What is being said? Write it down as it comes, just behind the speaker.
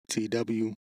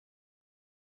ATW.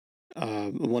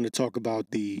 I want to talk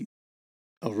about the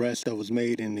arrest that was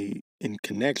made in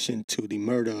connection to the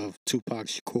murder of Tupac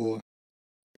Shakur.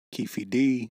 Keffe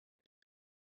D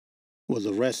was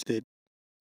arrested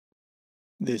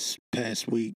this past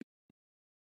week,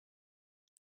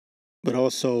 but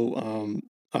also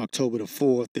October the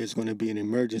 4th, there's going to be an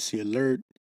emergency alert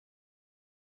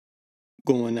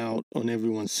going out on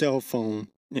everyone's cell phone,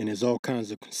 and there's all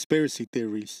kinds of conspiracy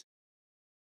theories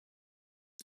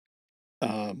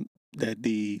that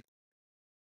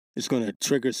it's going to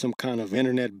trigger some kind of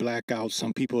internet blackout.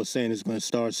 Some people are saying it's going to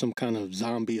start some kind of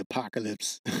zombie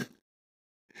apocalypse.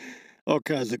 All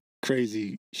kinds of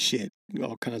crazy shit,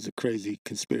 all kinds of crazy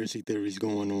conspiracy theories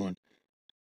going on.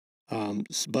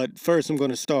 But first, I'm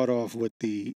going to start off with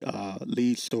the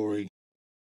lead story,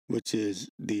 which is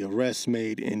the arrest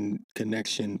made in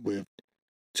connection with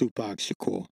Tupac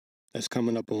Shakur. That's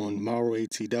coming up on Morrow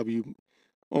ATW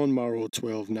on Morrow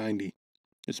 1290.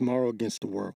 It's Morrow Against the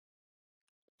World.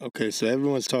 Okay, so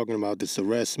everyone's talking about this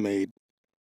arrest made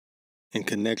in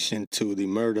connection to the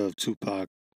murder of Tupac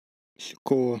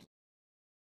Shakur.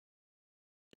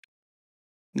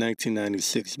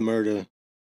 1996 murder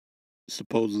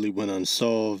supposedly went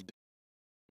unsolved.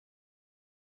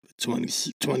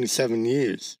 27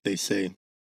 years, they say.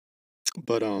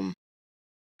 But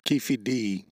Keffe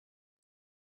D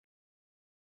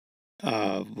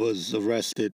was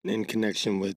arrested in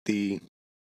connection with the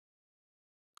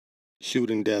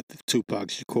shooting death of Tupac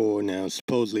Shakur. Now,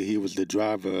 supposedly he was the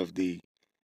driver of the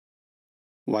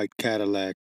white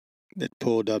Cadillac that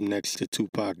pulled up next to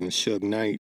Tupac and Suge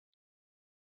Knight,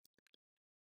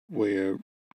 where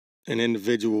an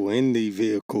individual in the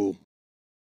vehicle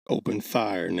opened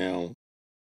fire. Now,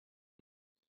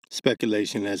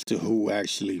 speculation as to who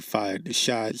actually fired the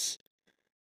shots.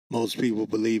 Most people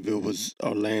believe it was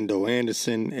Orlando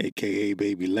Anderson, aka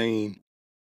Baby Lane.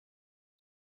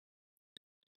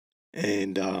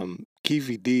 And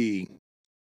Keffe D,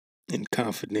 in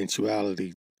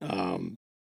confidentiality,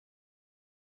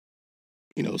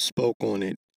 spoke on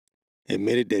it,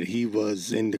 admitted that he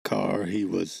was in the car. He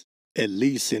was at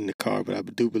least in the car, but I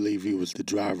do believe he was the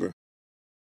driver.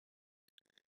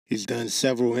 He's done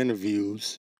several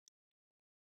interviews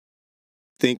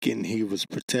thinking he was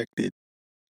protected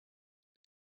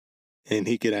and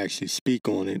he could actually speak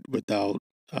on it without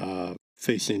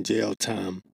facing jail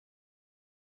time.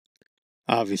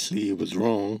 Obviously, he was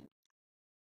wrong.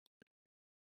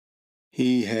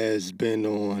 He has been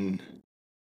on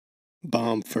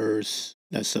Bomb First.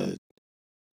 That's a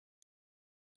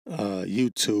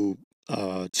YouTube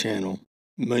channel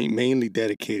mainly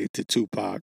dedicated to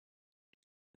Tupac.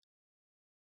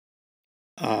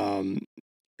 I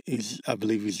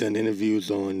believe he's done interviews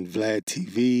on Vlad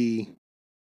TV.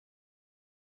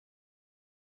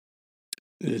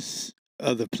 There's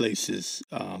other places.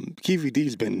 Keffe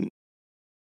D's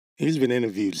he's been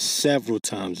interviewed several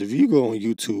times. If you go on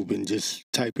YouTube and just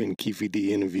type in Keffe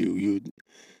D interview,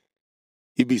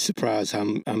 you'd be surprised how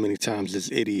many times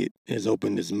this idiot has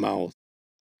opened his mouth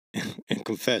and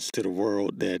confessed to the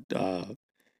world that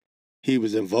he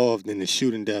was involved in the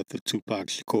shooting death of Tupac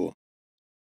Shakur.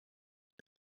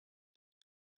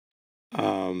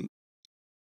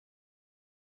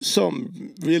 So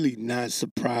I'm really not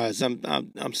surprised.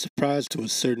 I'm surprised to a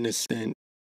certain extent,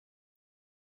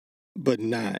 but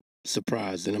not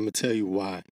surprised, and I'm gonna tell you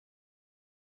why.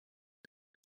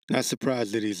 Not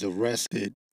surprised that he's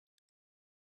arrested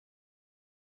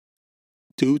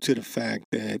due to the fact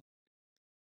that,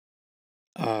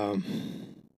 and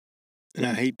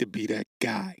I hate to be that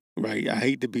guy, right? I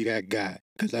hate to be that guy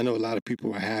because I know a lot of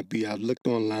people are happy. I've looked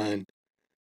online.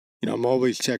 I'm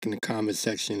always checking the comment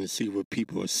section to see what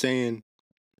people are saying,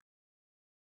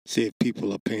 see if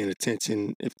people are paying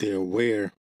attention, if they're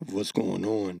aware of what's going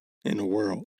on in the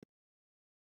world.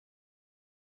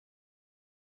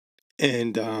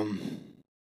 And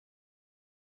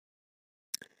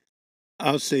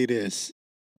I'll say this.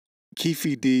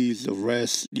 Keffe D's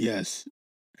arrest, yes.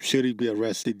 Should he be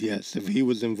arrested? Yes. If he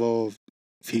was involved,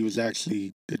 if he was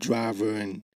actually the driver,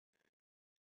 and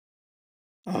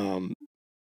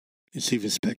it's even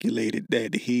speculated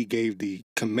that he gave the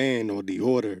command or the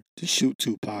order to shoot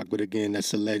Tupac, but again,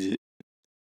 that's alleged.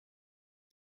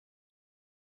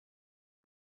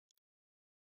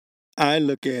 I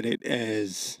look at it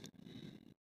as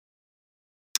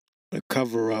a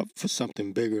cover-up for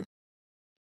something bigger.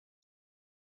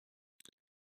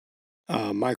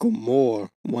 Michael Moore,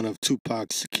 one of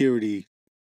Tupac's security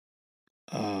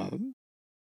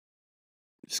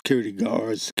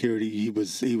guards, he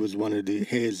was one of the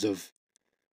heads of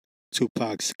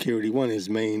Tupac's security, one of his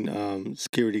main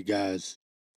security guys.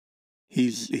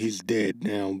 He's dead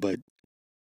now, but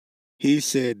he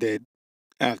said that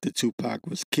after Tupac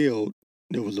was killed,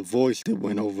 there was a voice that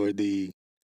went over the,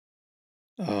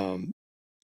 um,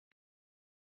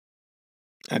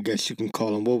 I guess you can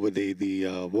call them, what were they,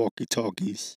 the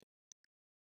walkie-talkies.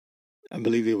 I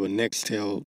believe they were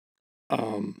Nextel,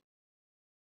 um,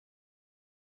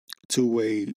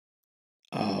 two-way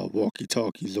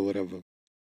walkie-talkies or whatever.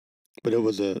 But it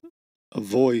was a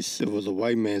voice, it was a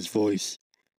white man's voice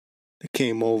that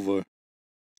came over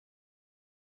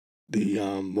the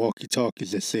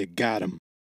walkie-talkies that said, "Got him."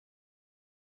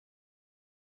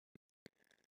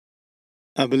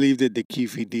 I believe that the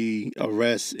Keefe D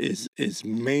arrest is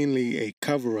mainly a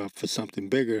cover-up for something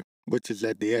bigger, which is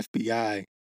that the FBI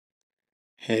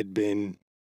had been,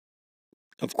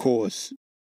 of course,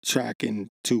 tracking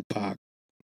Tupac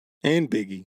and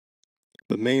Biggie,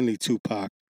 but mainly Tupac.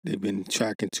 They've been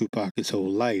tracking Tupac his whole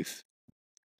life.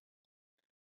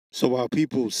 So while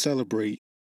people celebrate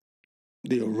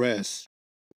the arrest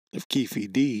of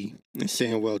Keefe D and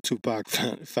saying, well, Tupac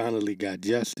finally got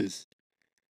justice,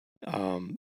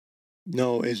 um,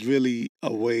 no, it's really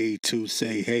a way to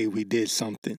say, hey, we did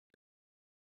something.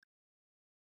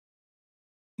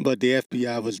 But the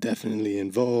FBI was definitely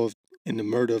involved in the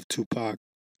murder of Tupac.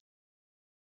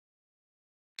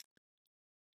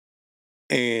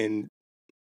 And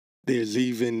there's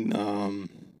even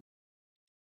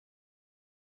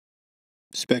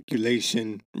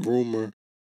speculation, rumor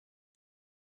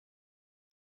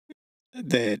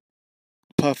that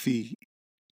Puffy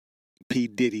P.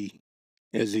 Diddy,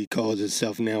 as he calls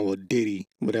himself now, or Diddy,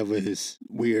 whatever his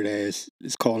weird ass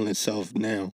is calling himself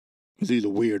now, because he's a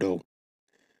weirdo.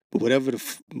 But whatever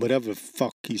the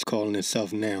fuck he's calling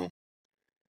himself now,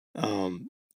 um,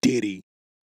 Diddy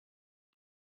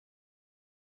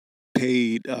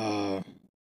paid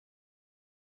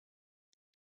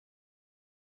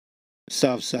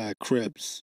Southside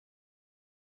Crips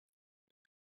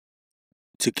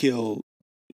to kill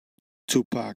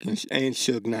Tupac and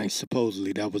Suge Knight.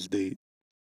 Supposedly that was the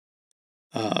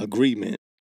agreement,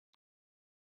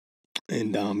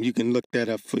 and you can look that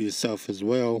up for yourself as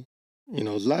well. You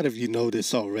know, a lot of you know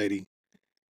this already,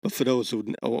 but for those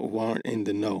who aren't in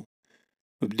the know,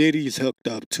 if Diddy's hooked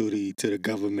up to the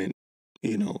government,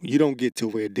 you know, you don't get to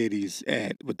where Diddy's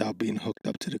at without being hooked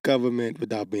up to the government,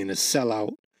 without being a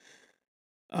sellout,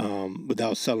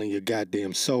 without selling your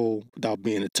goddamn soul, without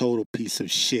being a total piece of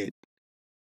shit.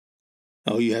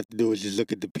 All you have to do is just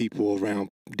look at the people around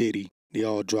Diddy. They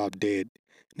all dropped dead.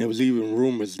 And there was even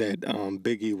rumors that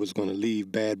Biggie was going to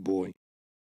leave Bad Boy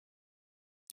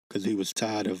because he was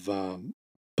tired of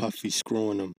Puffy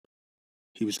screwing him.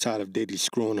 He was tired of Diddy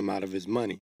screwing him out of his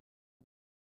money.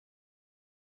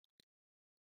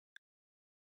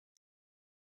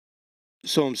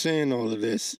 So I'm saying all of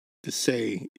this to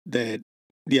say that,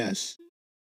 yes,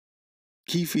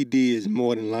 Keefe D is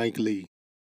more than likely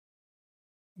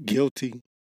guilty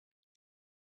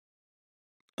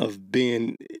of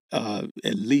being, at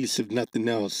least if nothing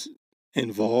else,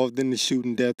 involved in the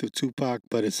shooting death of Tupac,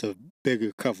 but it's a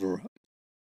bigger cover-up.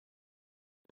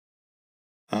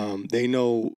 They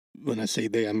know, when I say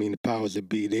they, I mean the powers that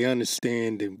be, they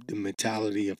understand the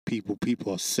mentality of people.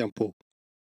 People are simple.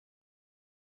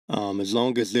 As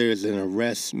long as there is an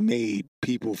arrest made,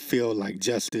 people feel like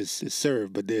justice is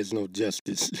served, but there's no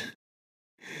justice.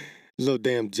 There's no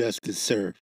damn justice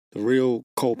served. The real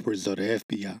culprits are the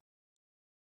FBI.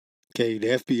 Okay, the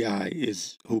FBI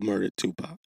is who murdered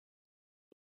Tupac.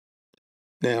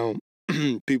 Now,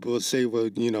 people will say, well,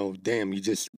 you know, damn, you're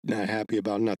just not happy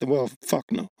about nothing. Well, fuck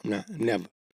no, I'm not, never.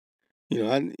 You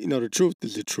know, the truth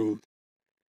is the truth,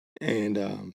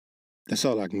 and that's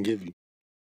all I can give you.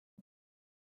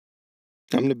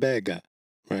 I'm the bad guy,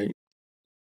 right?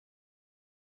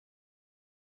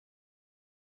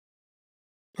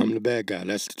 I'm the bad guy.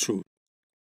 That's the truth.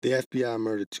 The FBI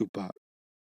murdered Tupac.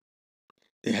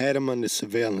 They had him under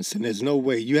surveillance, and there's no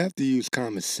way. You have to use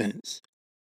common sense.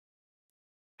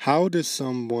 How does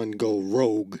someone go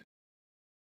rogue,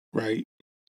 right,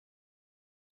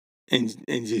 and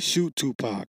just shoot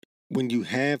Tupac when you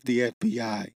have the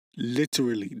FBI?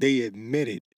 Literally, they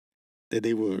admitted that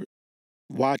they were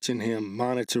watching him,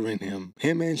 monitoring him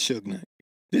and Suge Knight.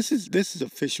 This is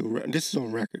official. This is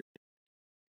on record.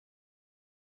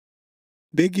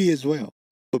 Biggie as well,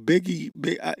 but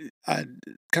I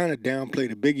kind of downplay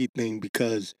the Biggie thing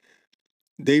because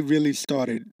they really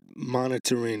started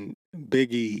monitoring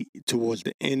Biggie towards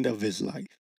the end of his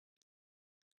life.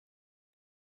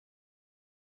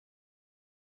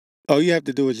 All you have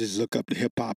to do is just look up the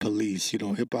Hip Hop Police. You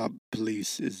know, Hip Hop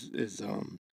Police is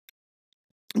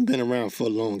been around for a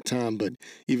long time, but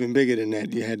even bigger than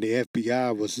that, you had the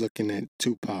FBI was looking at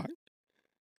Tupac,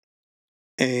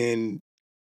 and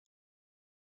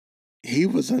he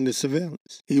was under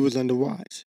surveillance. He was under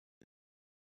watch.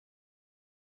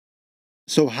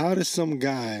 So how does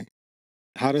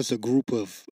a group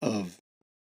of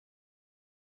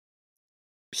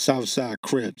Southside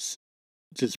Crips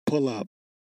just pull up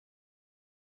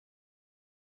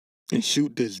and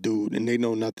shoot this dude and they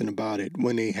know nothing about it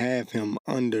when they have him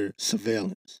under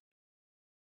surveillance?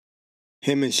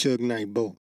 Him and Suge Knight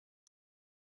both.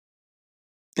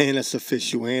 And it's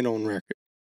official and on record.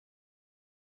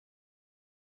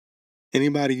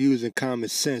 Anybody using common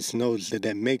sense knows that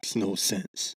that makes no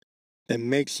sense. That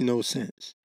makes no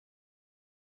sense.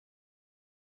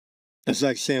 That's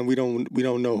like saying we don't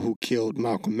know who killed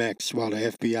Malcolm X while the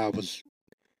FBI was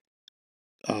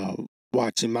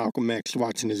watching Malcolm X,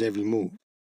 watching his every move.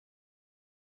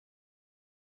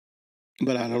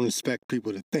 But I don't expect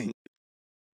people to think.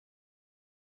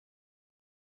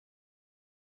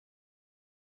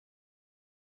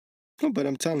 No, but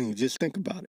I'm telling you, just think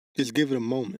about it. Just give it a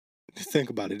moment. Just think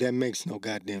about it. That makes no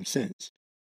goddamn sense.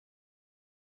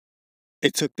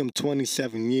 It took them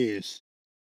 27 years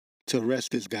to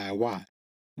arrest this guy. Why?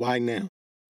 Why now?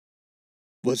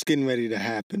 What's getting ready to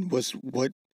happen? What's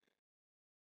the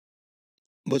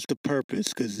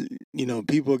purpose? Because,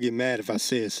 people get mad if I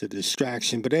say it's a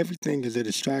distraction, but everything is a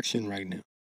distraction right now.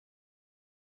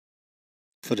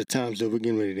 For the times that we're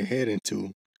getting ready to head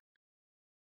into,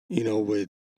 with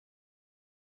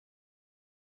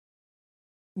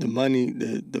the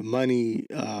money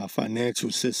financial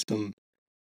system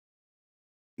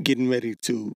getting ready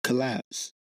to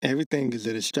collapse. Everything is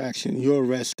a distraction. You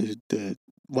arrested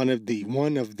one of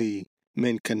the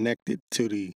men connected to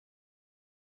the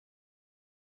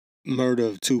murder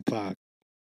of Tupac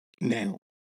now,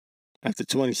 after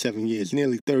 27 years,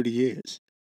 nearly 30 years.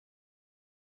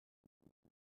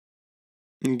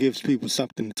 It gives people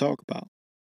something to talk about,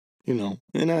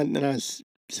 And I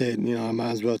said, I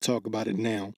might as well talk about it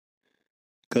now,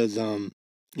 because I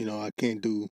can't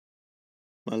do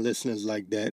my listeners like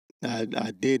that.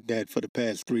 I did that for the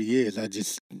past 3 years.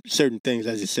 Certain things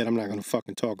I just said I'm not gonna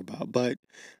fucking talk about. But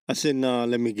I said, no,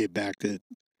 let me give the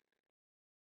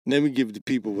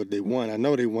people what they want. I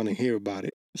know they want to hear about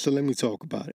it. So let me talk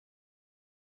about it.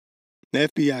 The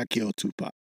FBI killed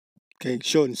Tupac. Okay,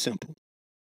 short and simple.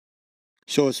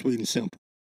 Short, sweet, and simple.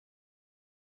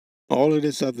 All of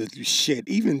this other shit,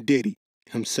 even Diddy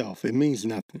himself, it means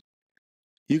nothing.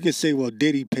 You can say, well,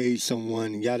 Diddy paid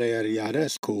someone, yada, yada, yada.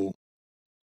 That's cool.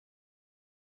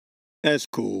 That's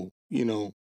cool.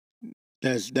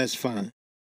 That's fine.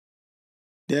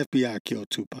 The FBI killed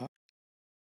Tupac.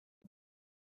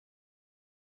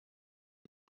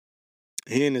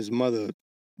 He and his mother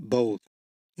both,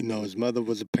 his mother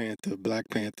was a Panther, Black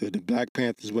Panther. The Black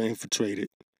Panthers were infiltrated.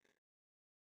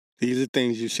 These are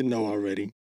things you should know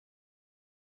already.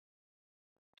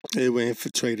 They were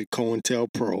infiltrated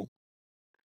COINTELPRO.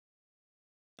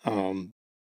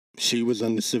 She was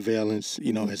under surveillance.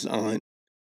 His aunt,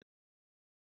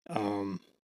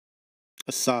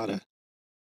 Assata,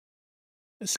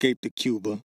 escaped to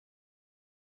Cuba.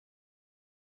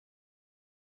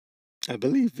 I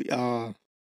believe, I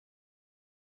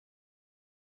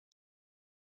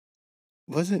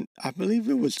believe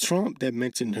it was Trump that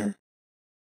mentioned her.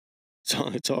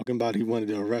 Talking about he wanted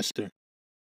to arrest her.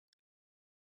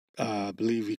 I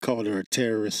believe he called her a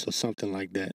terrorist or something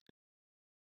like that.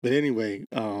 But anyway,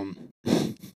 old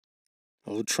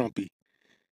Trumpy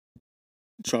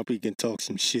can talk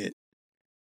some shit.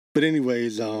 But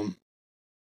anyways, trying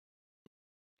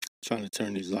to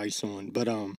turn these lights on. But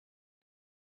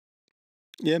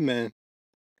yeah, man,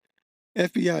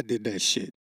 FBI did that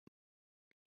shit.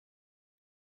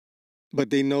 But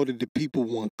they know that the people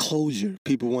want closure.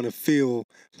 People want to feel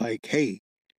like, hey,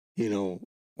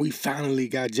 we finally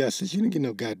got justice. You didn't get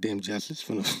no goddamn justice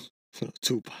for no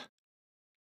Tupac.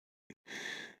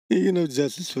 You didn't get no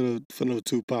justice for no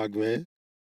Tupac, man.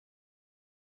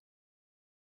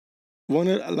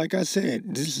 Like I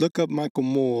said, just look up Michael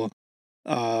Moore.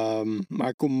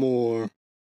 Michael Moore,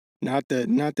 not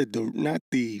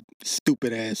the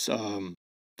stupid ass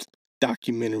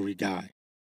documentary guy,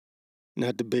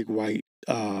 not the big white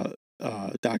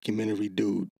documentary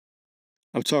dude.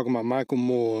 I'm talking about Michael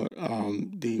Moore,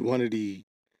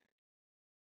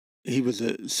 he was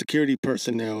a security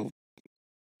personnel.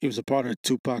 He was a part of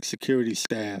Tupac's security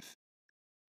staff.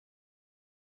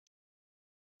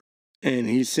 And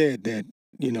he said that,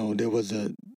 there was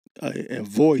a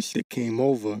voice that came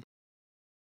over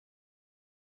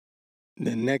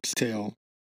the Nextel.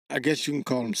 I guess you can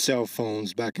call them cell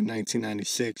phones back in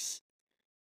 1996.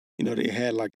 they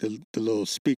had like the little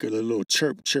speaker, the little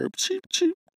chirp, chirp, cheep,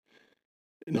 cheep,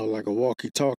 like a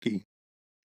walkie-talkie.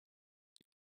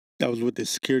 That was what the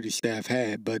security staff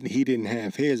had, but he didn't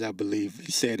have his, I believe.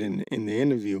 He said in the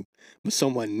interview, but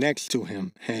someone next to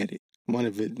him had it. One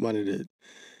of the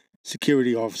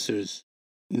security officers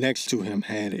next to him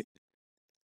had it.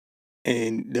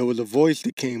 And there was a voice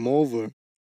that came over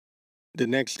the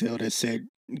Nextel that said,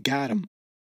 "Got him."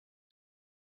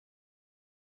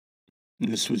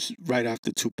 And this was right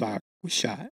after Tupac was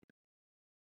shot.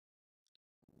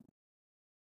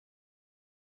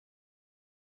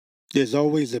 There's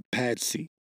always a patsy.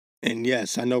 And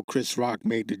yes, I know Chris Rock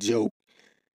made the joke.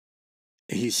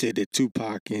 He said that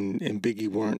Tupac and Biggie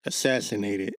weren't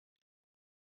assassinated.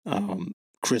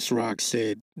 Chris Rock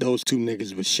said those two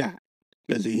niggas was shot.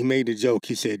 Because he made the joke.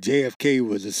 He said JFK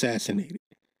was assassinated.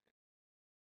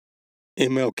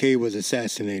 MLK was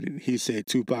assassinated. He said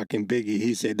Tupac and Biggie.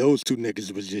 He said those two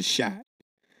niggas was just shot.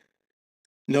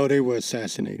 No, they were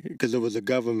assassinated because it was a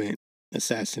government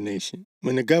assassination.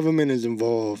 When the government is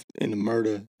involved in the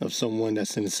murder of someone,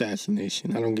 that's an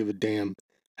assassination. I don't give a damn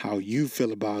how you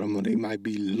feel about them, or they might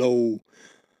be low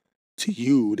to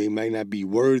you. They might not be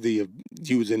worthy of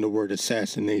using the word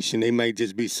assassination. They might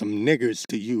just be some niggers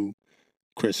to you,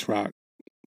 Chris Rock.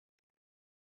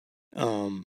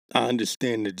 I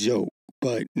understand the joke,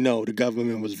 but no, the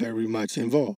government was very much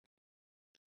involved.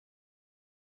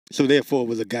 So therefore, it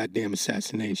was a goddamn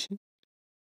assassination.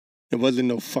 It wasn't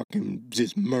no fucking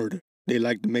just murder. They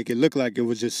like to make it look like it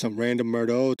was just some random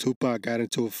murder. Oh, Tupac got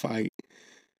into a fight.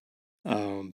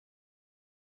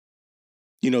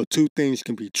 Two things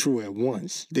can be true at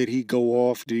once. Did he go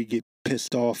off? Did he get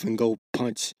pissed off and go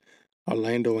punch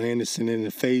Orlando Anderson in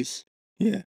the face?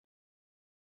 Yeah.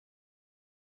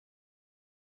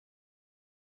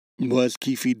 Was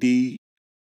Keefe D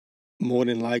more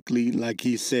than likely, like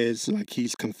he says, like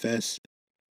he's confessed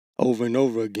over and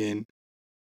over again,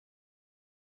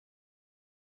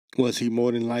 was he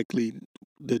more than likely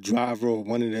the driver or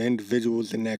one of the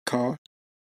individuals in that car?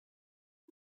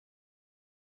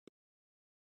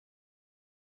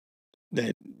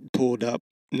 That pulled up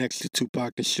next to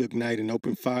Tupac and Suge Knight and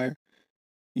opened fire?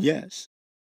 Yes.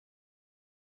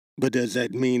 But does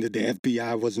that mean that the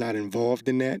FBI was not involved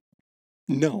in that?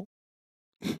 No.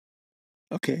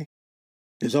 Okay.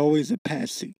 There's always a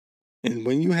patsy. And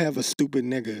when you have a stupid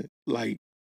nigga like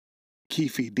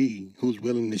Keefe D, who's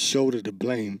willing to shoulder the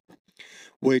blame,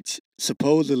 which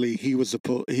supposedly he was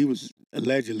supposed to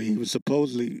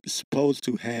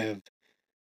have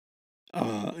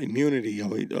immunity,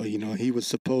 or he was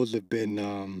supposed to have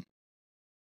been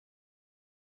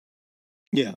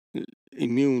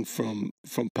immune from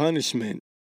punishment.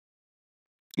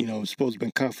 It's supposed to have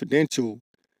been confidential,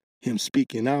 him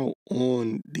speaking out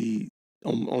on the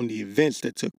events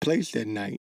that took place that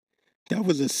night. That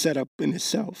was a setup in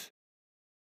itself,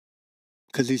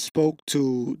 because he spoke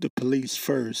to the police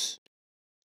first,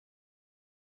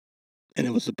 and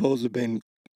it was supposed to have been,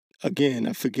 again,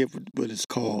 I forget what it's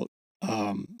called.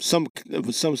 It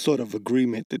was some sort of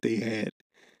agreement that they had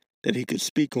that he could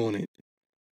speak on it,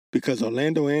 because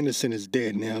Orlando Anderson is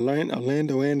dead now.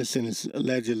 Orlando Anderson is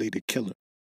allegedly the killer.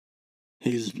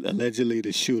 He's allegedly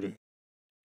the shooter.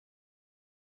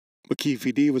 But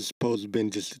Keefe D was supposed to have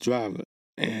been just a driver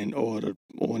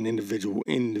or an individual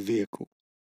in the vehicle.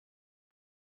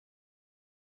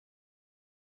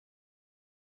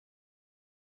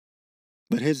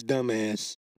 But his dumb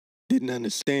ass didn't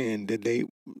understand that the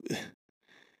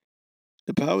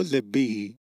powers that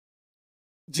be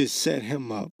just set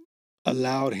him up,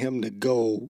 allowed him to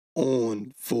go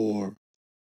on for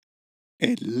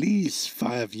at least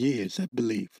 5 years, I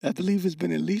believe. I believe it's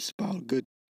been at least about a good,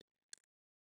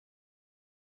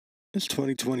 it's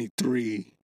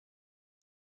 2023.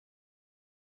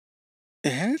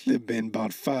 It has to have been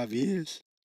about 5 years.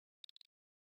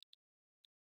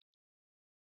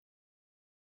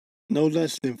 No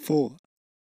less than 4.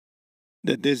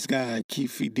 That this guy,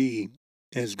 Keefe D,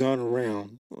 has gone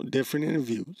around on different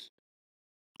interviews,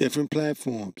 different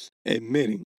platforms,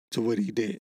 admitting to what he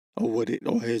did or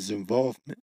his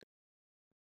involvement,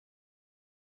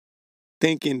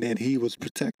 thinking that he was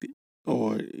protected,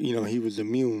 or he was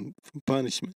immune from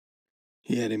punishment.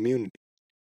 He had immunity,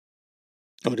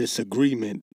 or this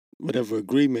agreement, whatever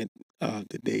agreement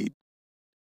that they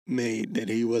made, that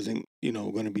he wasn't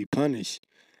going to be punished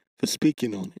for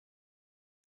speaking on it.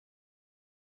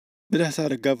 But that's how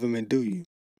the government do you.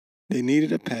 They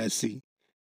needed a patsy.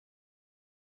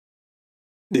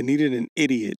 They needed an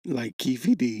idiot like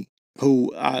Keefe D,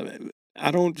 who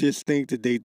I don't just think that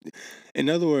they, in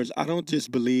other words, I don't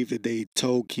just believe that they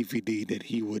told Keefe D that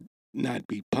he would not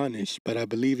be punished, but I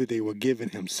believe that they were giving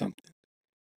him something.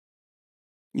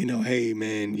 Hey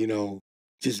man,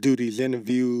 just do these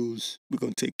interviews. We're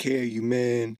gonna take care of you,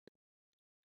 man.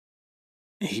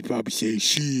 And he probably say,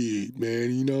 shit,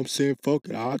 man, you know what I'm saying? Fuck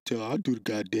it. I'll do the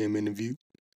goddamn interview.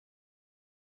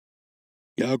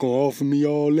 Y'all gonna offer me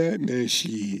all that? Man,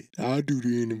 shit. I'll do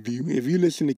the interview. If you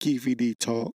listen to Keefe D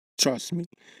talk, trust me.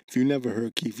 If you never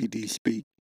heard Keefe D speak,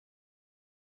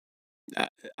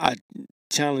 I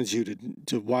challenge you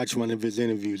to watch one of his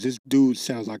interviews. This dude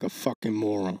sounds like a fucking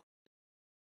moron.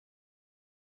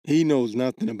 He knows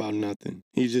nothing about nothing.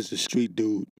 He's just a street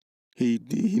dude. He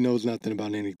knows nothing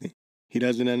about anything.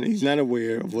 He's not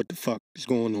aware of what the fuck is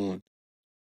going on,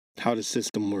 how the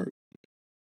system works.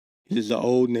 He's just an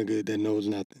old nigga that knows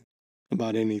nothing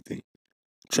about anything,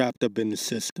 trapped up in the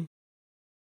system,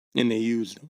 and they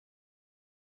used him.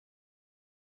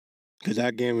 Because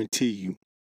I guarantee you,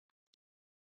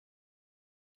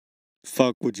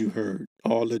 fuck what you heard.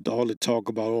 All the talk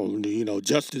about,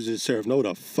 justice is served. No,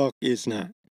 the fuck it's not.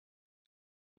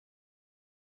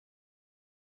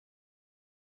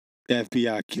 The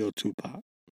FBI killed Tupac.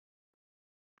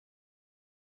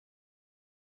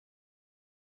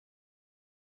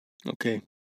 Okay?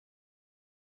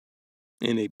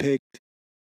 And they picked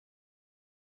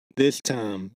this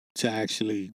time to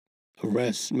actually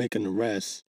make an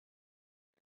arrest.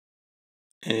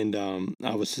 And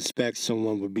I would suspect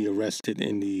someone would be arrested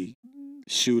in the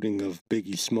shooting of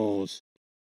Biggie Smalls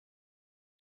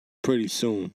pretty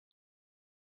soon.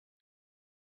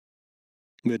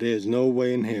 But there's no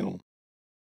way in hell,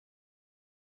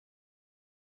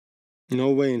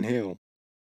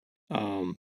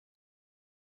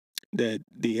 that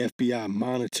the FBI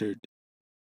monitored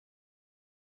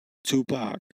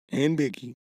Tupac and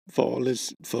Biggie for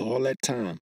all that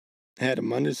time, had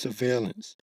them under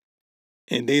surveillance,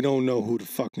 and they don't know who the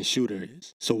fucking shooter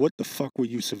is. So what the fuck were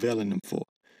you surveilling them for?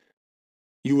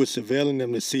 You were surveilling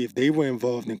them to see if they were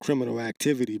involved in criminal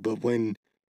activity, but when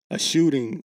a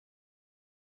shooting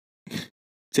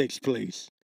takes place,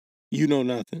 you know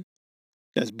nothing.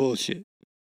 That's bullshit.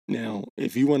 Now,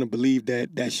 if you want to believe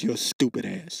that, that's your stupid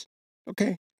ass.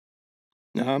 Okay?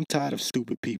 Now, I'm tired of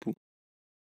stupid people.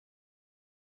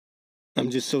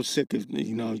 I'm just so sick of,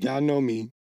 y'all know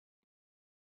me.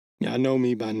 Y'all know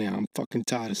me by now. I'm fucking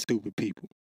tired of stupid people.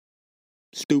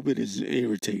 Stupid is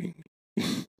irritating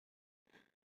me.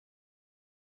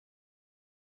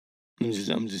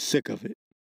 I'm just sick of it.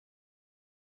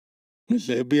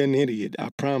 There'll be an idiot. I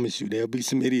promise you. There'll be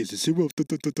some idiots that say, well,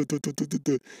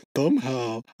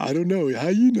 somehow, I don't know. How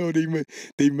you know they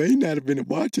may not have been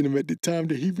watching him at the time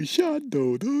that he was shot,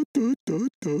 though.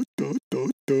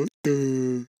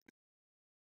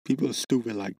 People are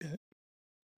stupid like that.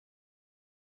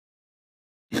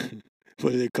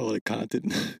 What do they call it?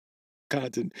 Content.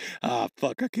 Content. Ah,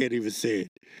 fuck. I can't even say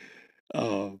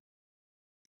it.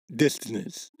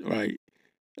 Distance, right?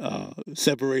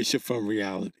 Separation from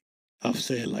reality. I'll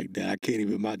say it like that. I can't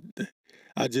even.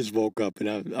 I just woke up and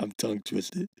I'm tongue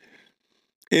twisted.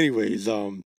 Anyways,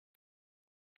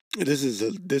 this is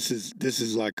like this is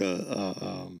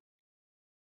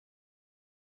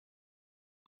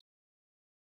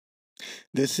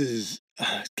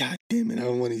God damn it. I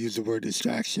don't want to use the word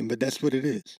distraction, but that's what it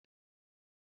is.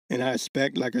 And I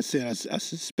expect, like I said, I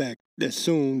suspect that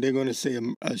soon they're going to say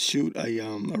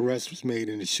arrest was made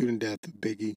in the shooting death of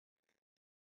Biggie.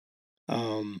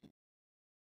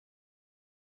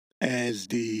 As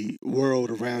the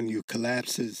world around you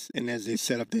collapses and as they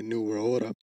set up their new world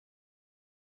order.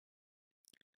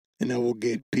 And that will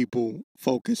get people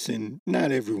focusing,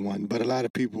 not everyone, but a lot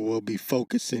of people will be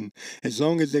focusing, as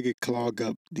long as they can clog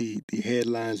up the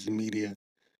headlines, the media,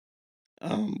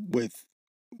 with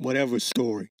whatever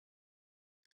story,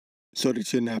 so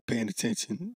that you're not paying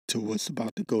attention to what's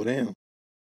about to go down.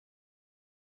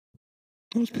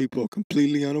 Those people are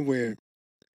completely unaware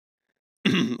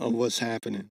of what's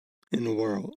happening in the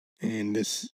world. And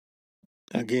this,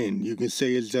 again, you can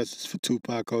say it's justice for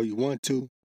Tupac all you want to.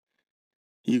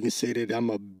 You can say that I'm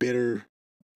a bitter,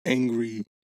 angry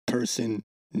person,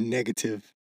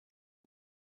 negative.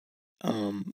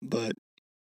 But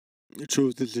the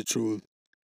truth is the truth.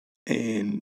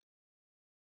 And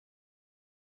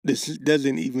this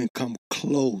doesn't even come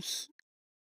close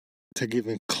to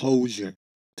giving closure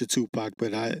to Tupac.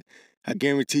 But I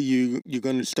guarantee you're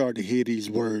going to start to hear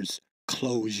these words,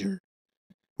 closure.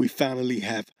 We finally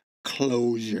have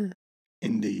closure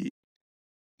in the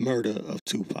murder of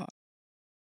Tupac.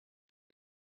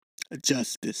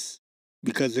 Justice.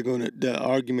 Because the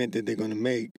argument that they're going to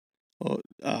make, or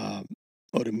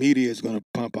the media is going to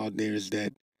pump out there, is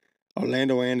that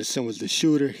Orlando Anderson was the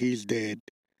shooter. He's dead.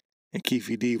 and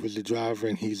Keefe D was the driver,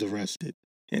 and he's arrested.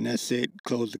 And that's it.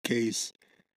 Close the case.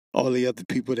 All the other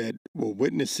people that were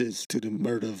witnesses to the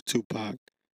murder of Tupac,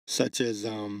 such as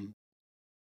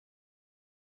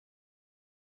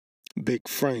Big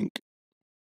Frank,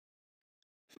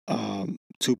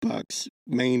 Tupac's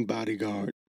main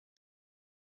bodyguard,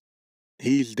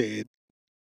 he's dead.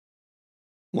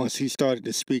 Once he started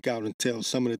to speak out and tell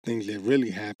some of the things that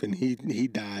really happened, he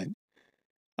died.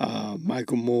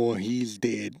 Michael Moore, he's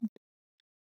dead.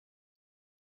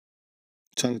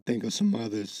 Trying to think of some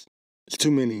others. There's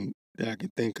too many that I can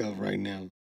think of right now.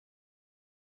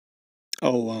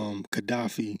 Oh,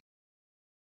 Gaddafi.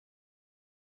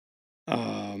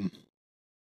 Um,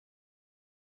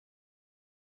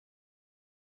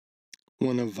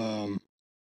 one of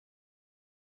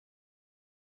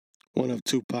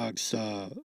Tupac's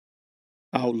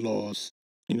outlaws.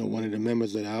 One of the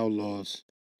members of the outlaws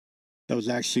that was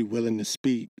actually willing to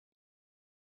speak.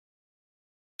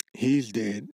 He's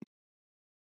dead.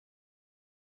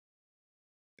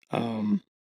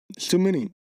 It's too many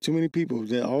people.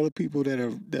 All the people that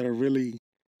are really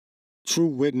true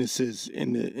witnesses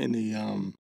in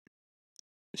the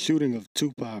shooting of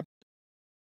Tupac,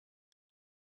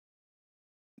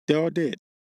 they're all dead.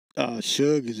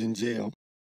 Suge is in jail.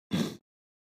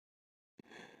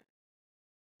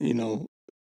 you know,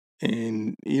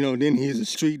 and then he's a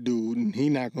street dude, and he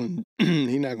not gonna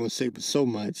say but so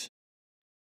much.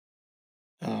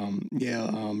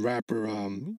 Rapper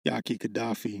Yaki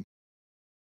Gaddafi.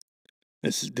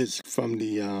 This from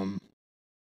the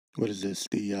what is this?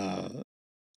 The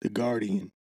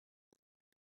Guardian.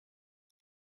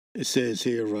 It says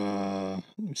here, let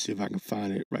me see if I can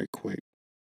find it right quick.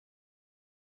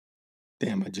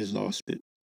 Damn, I just lost it.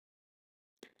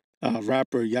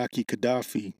 Rapper Yaki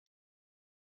Gaddafi,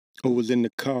 who was in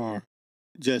the car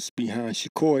just behind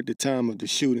Shakur at the time of the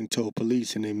shooting, told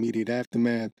police in the immediate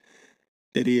aftermath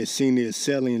that he had seen the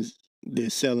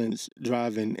assailants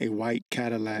driving a white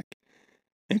Cadillac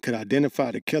and could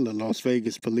identify the killer. Las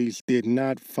Vegas police did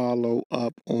not follow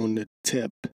up on the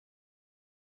tip,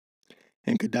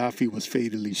 and Gaddafi was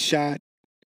fatally shot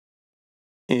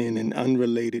in an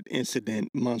unrelated incident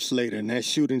months later. And that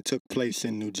shooting took place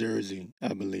in New Jersey,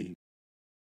 I believe.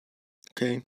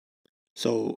 Okay?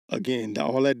 So again,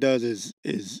 all that does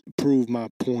is prove my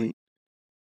point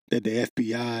that the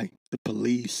FBI, the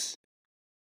police,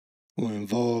 were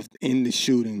involved in the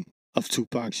shooting of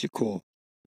Tupac Shakur.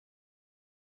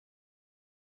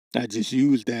 I just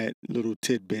used that little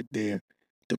tidbit there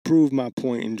to prove my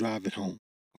point and drive it home.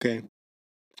 Okay?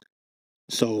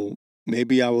 So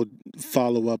maybe I will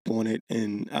follow up on it,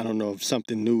 and I don't know if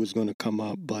something new is going to come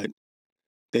up, but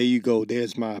there you go.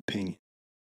 There's my opinion.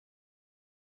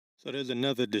 So there's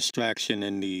another distraction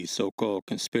in the so-called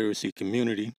conspiracy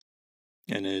community,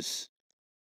 and it's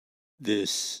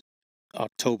this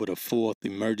October the 4th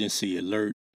emergency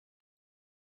alert.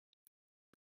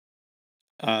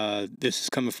 This is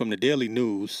coming from the Daily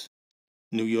News,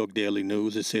 New York Daily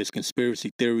News. It says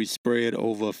conspiracy theories spread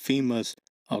over FEMA's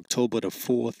October the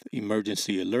 4th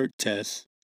emergency alert test.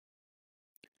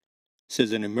 It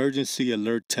says an emergency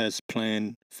alert test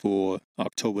planned for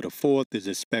October the 4th is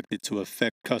expected to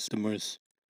affect customers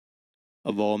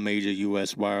of all major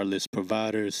U.S. wireless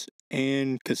providers,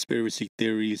 and conspiracy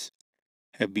theories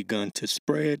have begun to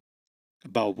spread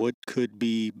about what could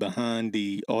be behind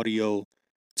the audio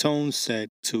tone set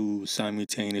to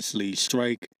simultaneously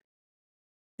strike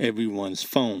everyone's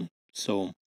phone. So,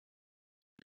 I'm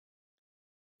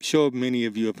sure many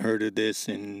of you have heard of this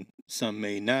and some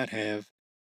may not have,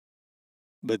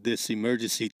 but this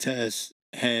emergency test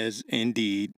has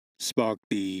indeed sparked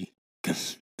the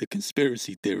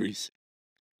conspiracy theories.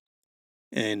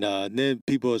 And then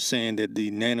people are saying that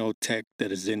the nanotech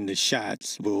that is in the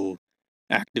shots will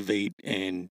activate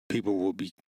and people will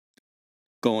be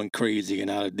going crazy and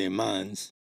out of their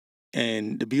minds.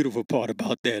 And the beautiful part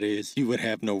about that is you would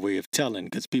have no way of telling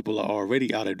because people are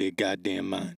already out of their goddamn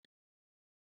mind.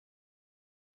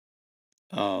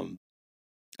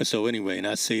 So anyway, and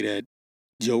I say that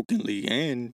jokingly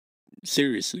and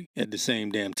seriously at the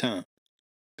same damn time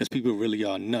because people really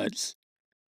are nuts.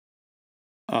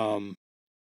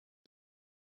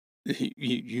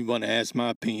 You want to ask my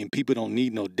opinion? People don't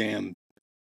need no damn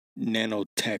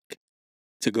nanotech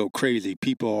to go crazy.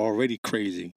 People are already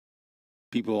crazy.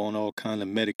 People on all kind of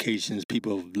medications.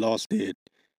 People have lost it.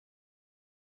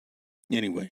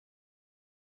 Anyway,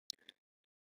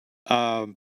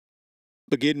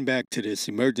 but getting back to this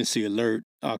emergency alert,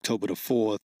 October the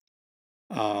 4th,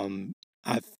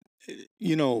 I,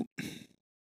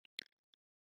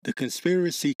 the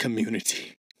conspiracy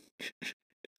community,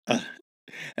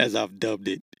 as I've dubbed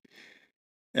it,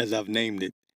 as I've named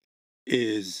it,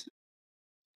 is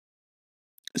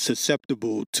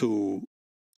susceptible to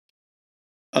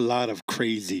a lot of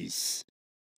crazies,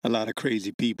 a lot of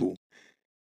crazy people.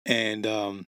 And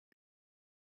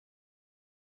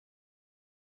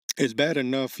it's bad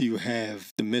enough you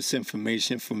have the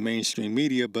misinformation from mainstream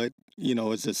media, but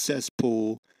it's a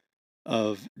cesspool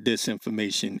of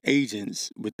disinformation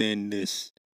agents within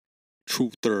this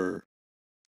truther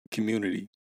community.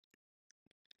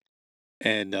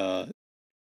 And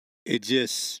it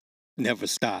just never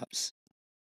stops.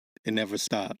 It never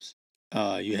stops.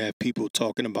 You have people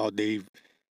talking about they've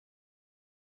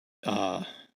uh,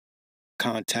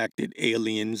 contacted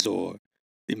aliens, or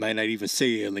they might not even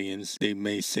say aliens. They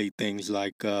may say things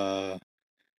like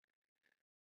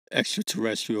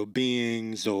extraterrestrial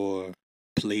beings, or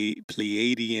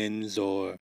Pleiadians,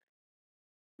 or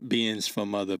beings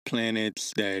from other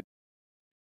planets that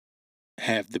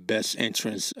have the best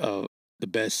interest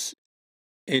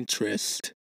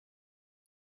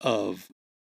of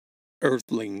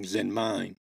Earthlings in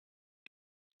mind,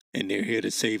 and they're here to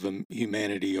save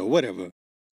humanity or whatever.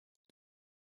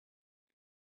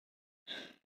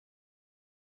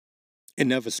 It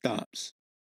never stops.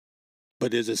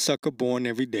 But there's a sucker born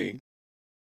every day.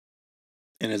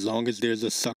 And as long as there's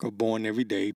a sucker born every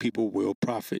day, people will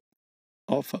profit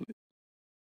off of it.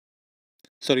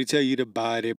 So they tell you to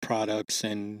buy their products,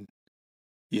 and,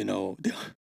 they'll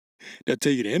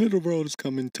tell you the end of the world is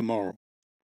coming tomorrow.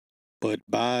 But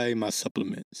buy my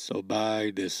supplements, or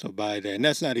buy this, or buy that. And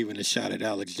that's not even a shot at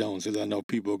Alex Jones, because I know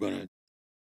people are going to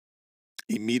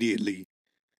immediately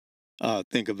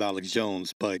think of Alex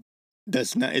Jones, but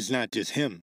it's not just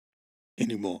him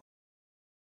anymore.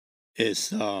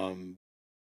 It's you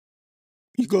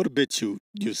go to BitChute,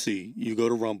 you'll see. You go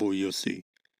to Rumble, you'll see.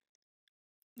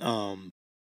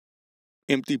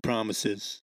 Empty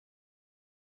promises.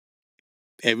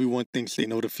 Everyone thinks they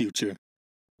know the future.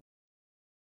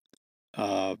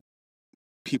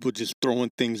 People just throwing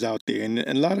things out there, and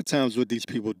a lot of times what these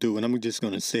people do, and I'm just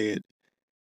gonna say it,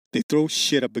 they throw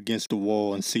shit up against the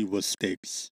wall and see what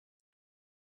sticks.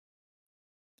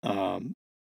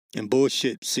 And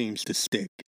bullshit seems to stick.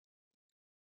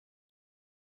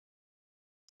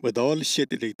 With all the shit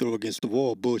that they throw against the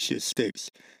wall, bullshit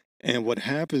sticks. And what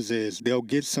happens is they'll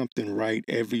get something right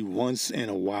every once in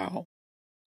a while.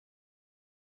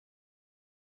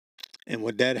 And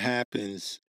when that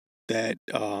happens, that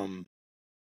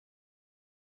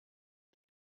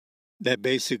that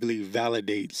basically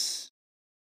validates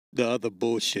the other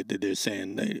bullshit that they're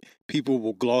saying. People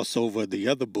will gloss over the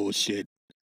other bullshit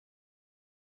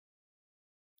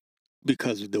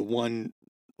because of the one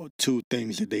or two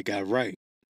things that they got right.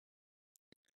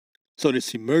 So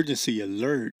this emergency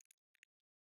alert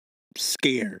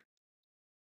scare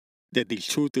that these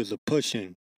truthers are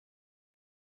pushing,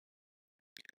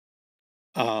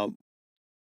 I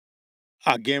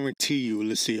guarantee you,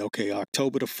 let's see, okay,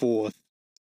 October the 4th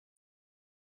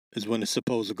is when it's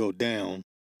supposed to go down.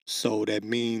 So that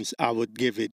means I would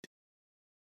give it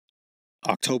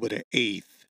October the 8th.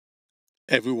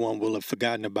 Everyone will have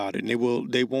forgotten about it, and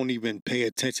they won't even pay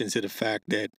attention to the fact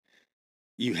that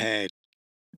you had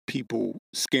people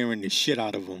scaring the shit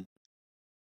out of them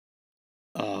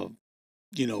uh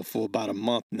for about a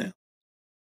month now,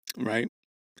 right?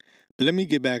 But let me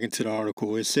get back into the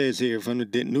article. It says here from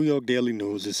the New York Daily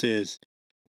News, it says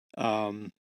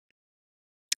um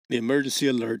the emergency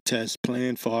alert test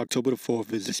planned for October the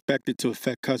 4th is expected to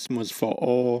affect customers for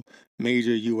all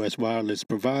major U.S. wireless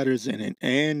providers,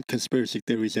 and conspiracy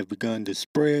theories have begun to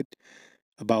spread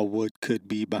about what could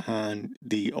be behind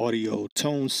the audio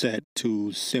tone set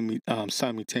to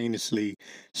simultaneously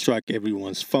strike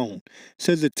everyone's phone. It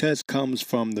says the test comes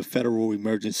from the Federal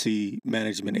Emergency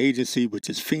Management Agency, which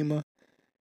is FEMA.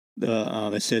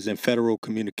 It says in Federal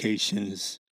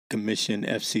Communications Commission,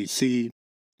 FCC,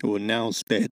 who announced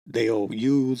that they'll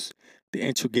use the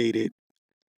Integrated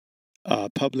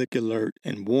Public Alert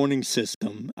and Warning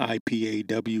System,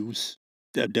 IPAWS,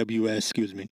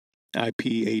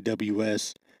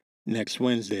 IPAWS, next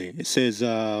Wednesday. It says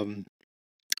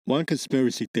one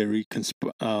conspiracy theory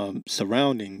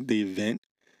surrounding the event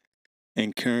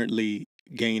and currently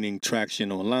gaining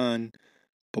traction online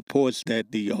purports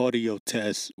that the audio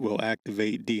test will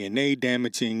activate DNA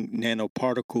damaging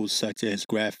nanoparticles such as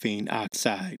graphene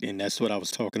oxide. And that's what I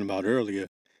was talking about earlier.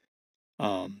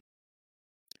 One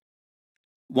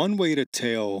way to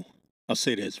tell, I'll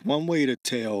say this, one way to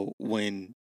tell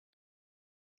when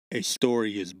a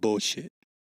story is bullshit.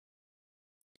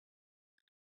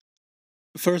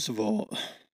 First of all,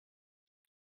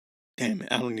 damn it,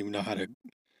 I don't even know how to.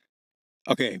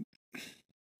 Okay.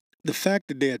 the fact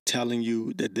that they're telling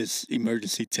you that this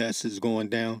emergency test is going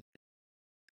down,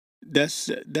 that's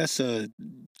a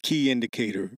key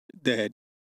indicator that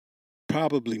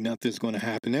probably nothing's going to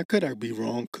happen. That could I be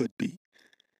wrong? Could be.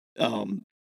 Um,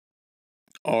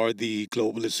 are the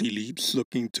globalist elites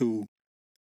looking to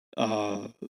uh,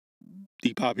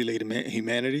 depopulate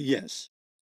humanity? Yes,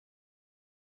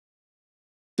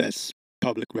 that's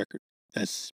public record.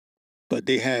 That's but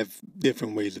they have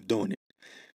different ways of doing it,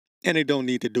 and they don't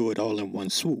need to do it all in one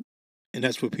swoop. And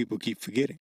that's what people keep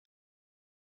forgetting.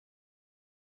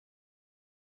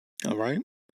 All right.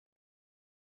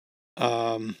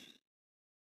 Um,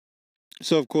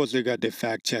 so of course they got their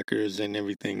fact checkers and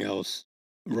everything else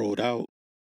rolled out.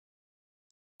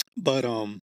 But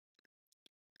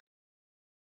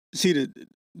see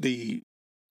the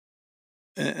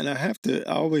and I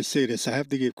always say this, I have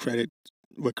to give credit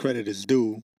where credit is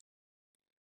due.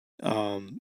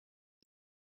 Um,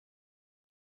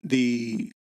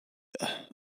 the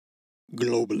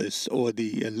globalists or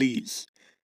the elites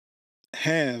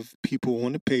have people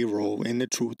on the payroll in the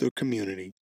truther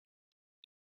community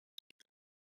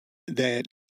that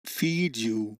feed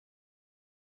you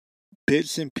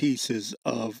bits and pieces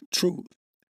of truth,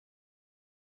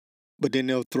 but then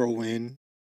they'll throw in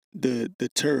the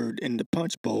turd in the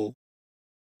punch bowl,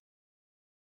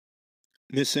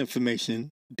 misinformation,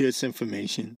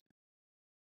 disinformation,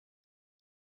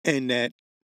 and that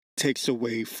takes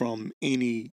away from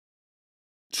any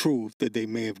truth that they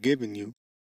may have given you.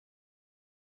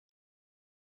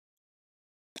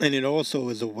 And it also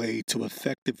is a way to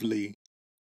effectively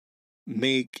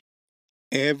make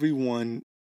everyone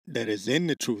that is in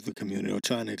the truth community or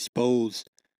trying to expose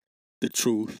the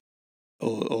truth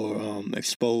or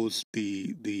expose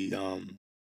the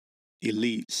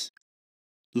elites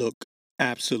look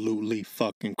absolutely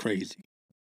fucking crazy.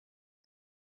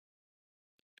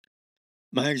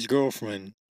 My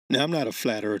ex-girlfriend, now I'm not a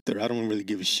flat earther. I don't really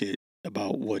give a shit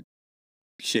about what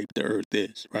shape the earth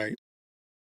is, right?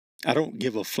 I don't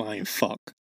give a flying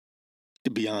fuck,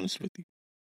 to be honest with you.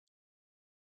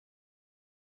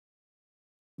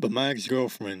 But my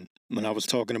ex-girlfriend, when I was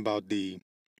talking about the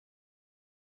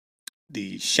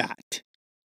shot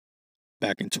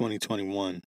back in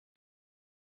 2021,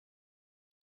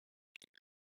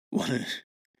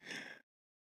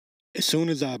 as soon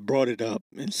as I brought it up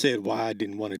and said why I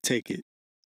didn't want to take it,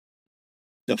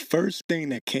 the first thing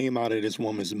that came out of this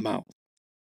woman's mouth,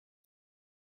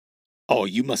 oh,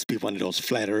 you must be one of those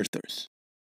flat earthers.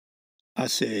 I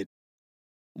said,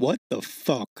 what the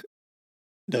fuck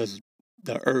does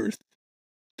the earth,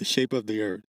 the shape of the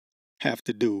earth, have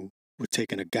to do with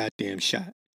taking a goddamn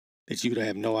shot that you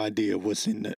have no idea what's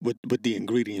in what the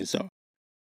ingredients are?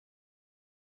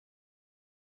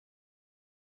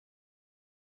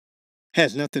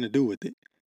 Has nothing to do with it.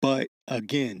 But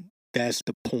again, that's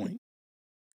the point.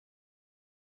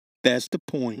 That's the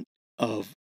point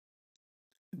of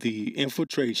the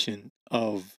infiltration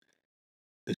of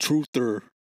the truther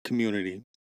community,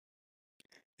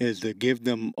 is to give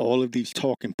them all of these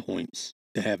talking points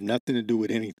that have nothing to do with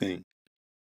anything.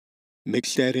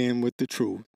 Mix that in with the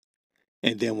truth.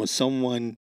 And then when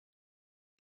someone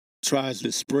tries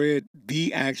to spread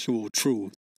the actual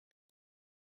truth,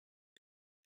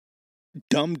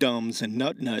 dum-dums and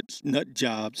nut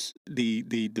jobs,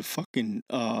 the fucking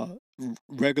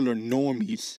regular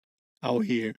normies out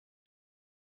here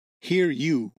hear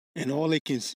you, and all they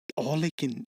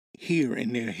can hear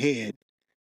in their head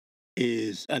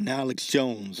is an Alex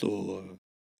Jones or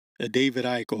a David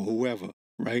Icke or whoever,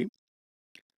 right?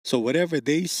 So whatever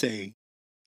they say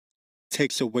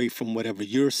takes away from whatever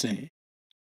you're saying.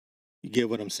 You get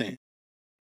what I'm saying?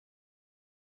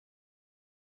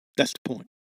 That's the point.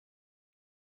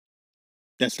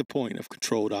 That's the point of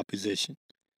controlled opposition.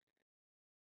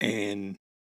 And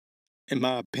in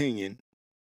my opinion,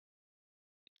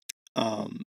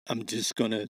 I'm just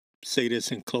gonna say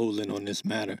this in closing on this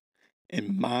matter.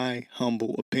 In my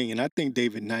humble opinion, I think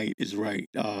David Knight is right.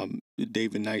 The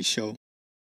David Knight show.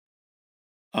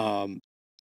 Um,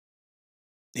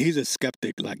 he's a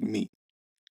skeptic like me.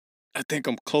 I think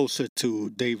I'm closer to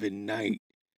David Knight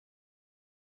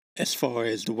as far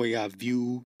as the way I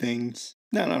view things.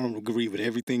 Now, I don't agree with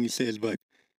everything he says, but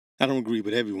I don't agree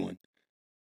with everyone.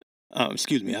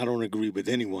 Excuse me, I don't agree with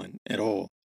anyone at all.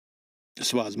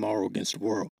 That's why it's moral against the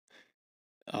world.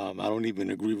 I don't even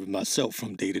agree with myself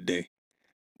from day to day.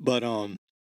 But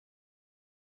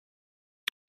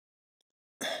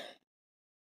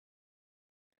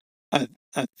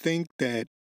I think that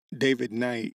David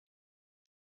Knight,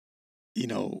 you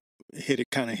know, hit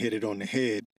it on the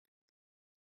head.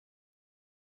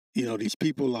 You know, these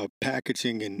people are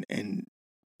packaging and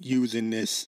using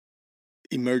this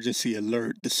emergency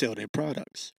alert to sell their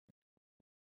products.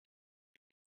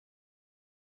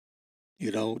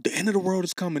 You know, the end of the world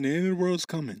is coming. The end of the world is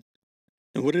coming.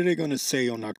 And what are they going to say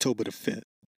on October the 5th?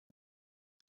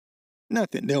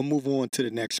 Nothing. They'll move on to the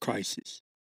next crisis.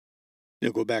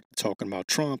 They'll go back to talking about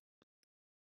Trump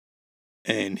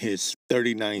and his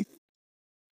 39th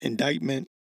indictment.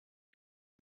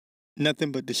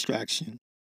 Nothing but distraction.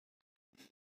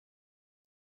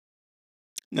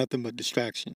 Nothing but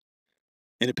distraction.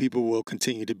 And the people will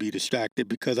continue to be distracted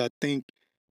because I think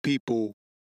people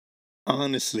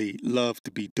honestly love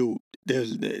to be duped.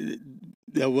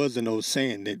 There was an old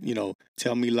saying that, you know,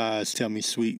 tell me lies, tell me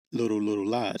sweet little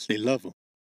lies. They love them.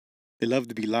 They love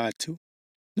to be lied to.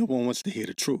 No one wants to hear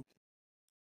the truth.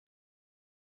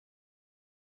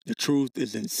 The truth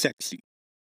isn't sexy.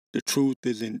 The truth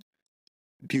isn't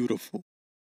beautiful.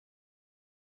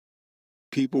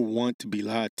 People want to be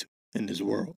lied to in this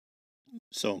world.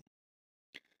 So,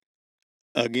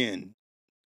 again,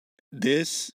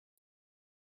 this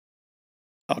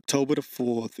October the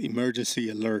 4th emergency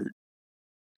alert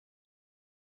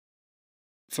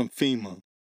from FEMA,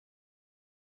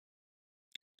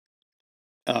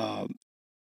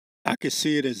 I could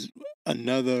see it as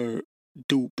another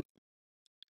dupe.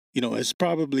 You know, it's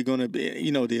probably going to be,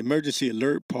 you know, the emergency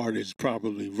alert part is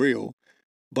probably real,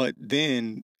 but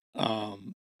then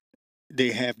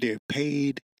they have their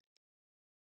paid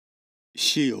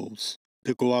shields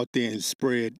to go out there and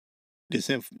spread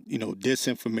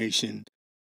disinformation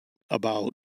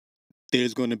about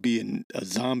there's going to be a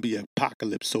zombie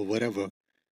apocalypse or whatever,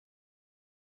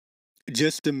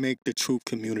 just to make the truth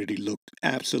community look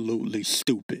absolutely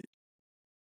stupid.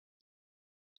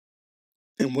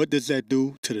 And what does that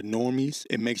do to the normies?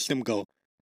 It makes them go,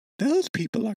 those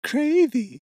people are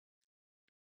crazy.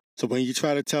 So when you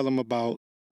try to tell them about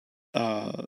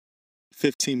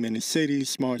 15-minute cities,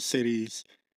 smart cities,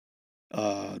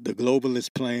 the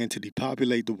globalist plan to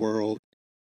depopulate the world,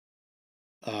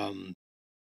 you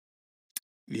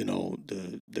know,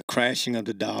 the crashing of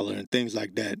the dollar and things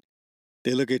like that,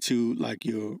 they look at you like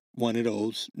you're one of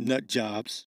those nut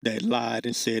jobs that lied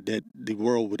and said that the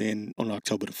world would end on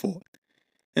October the 4th.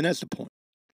 And that's the point.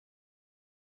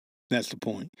 That's the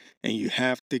point. And you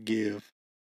have to give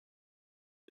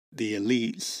the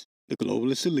elites, the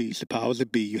globalist elites, the powers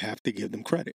that be, you have to give them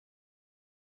credit.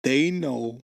 They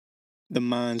know the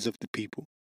minds of the people.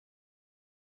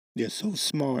 They're so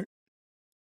smart.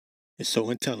 They're so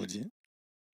intelligent.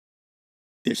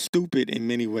 They're stupid in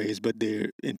many ways, but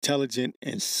they're intelligent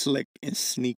and slick and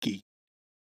sneaky.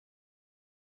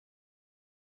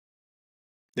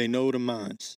 They know the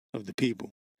minds of the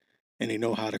people, and they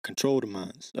know how to control the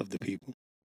minds of the people.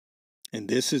 And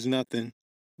this is nothing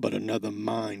but another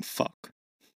mind fuck,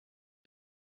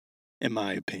 in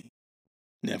my opinion.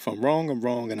 Now, if I'm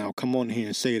wrong, and I'll come on here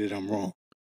and say that I'm wrong.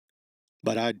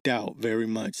 But I doubt very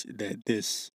much that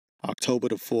this October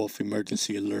the 4th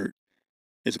emergency alert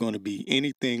is going to be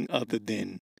anything other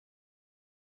than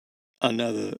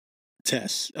another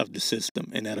test of the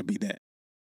system, and that'll be that.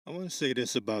 I want to say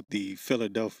this about the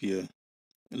Philadelphia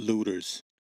looters.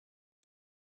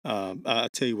 I'll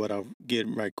tell you what, I'll get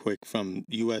right quick from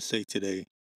USA Today.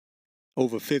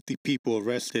 Over 50 people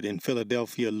arrested in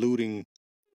Philadelphia looting,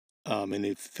 in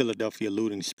the Philadelphia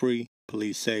looting spree.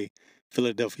 Police say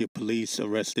Philadelphia police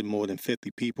arrested more than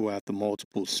 50 people after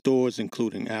multiple stores,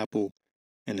 including Apple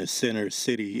in the center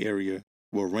city area,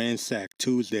 were ransacked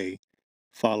Tuesday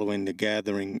following the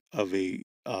gathering of a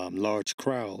large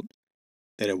crowd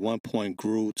that at one point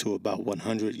grew to about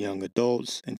 100 young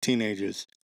adults and teenagers.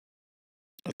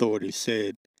 Authorities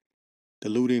said the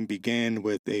looting began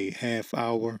with a half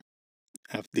hour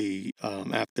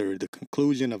after the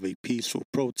conclusion of a peaceful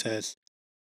protest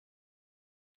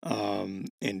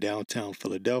in downtown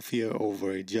Philadelphia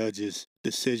over a judge's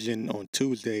decision on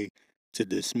Tuesday to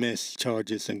dismiss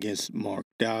charges against Mark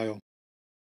Dial,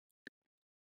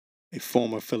 a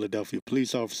former Philadelphia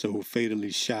police officer who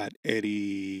fatally shot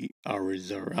Eddie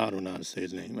Arizari. I don't know how to say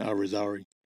his name, Arizari.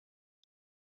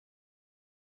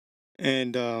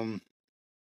 And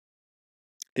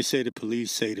they say the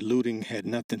police say the looting had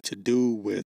nothing to do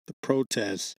with the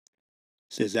protest.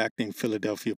 Says acting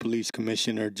Philadelphia Police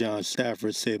Commissioner John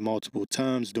Stafford said multiple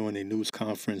times during a news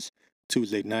conference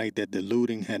Tuesday night that the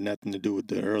looting had nothing to do with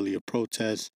the earlier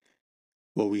protests.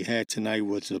 What we had tonight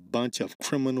was a bunch of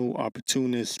criminal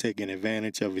opportunists taking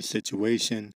advantage of a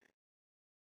situation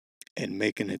and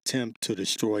making an attempt to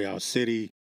destroy our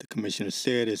city. The commissioner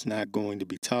said it's not going to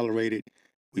be tolerated.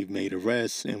 We've made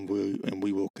arrests and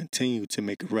we will continue to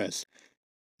make arrests.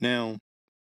 Now,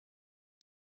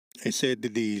 they said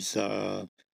that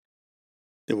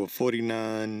there were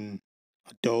 49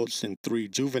 adults and 3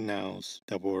 juveniles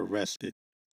that were arrested.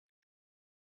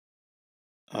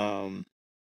 Um,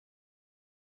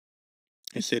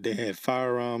 it said they had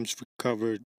firearms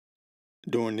recovered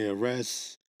during the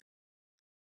arrest.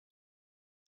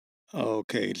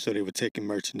 Okay, so they were taking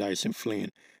merchandise and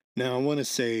fleeing. Now, I want to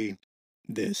say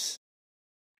this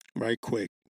right quick.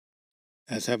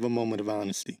 Let's have a moment of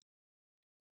honesty.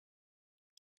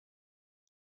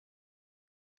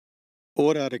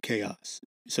 Order out of chaos.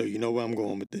 So you know where I'm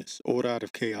going with this. Order out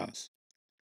of chaos.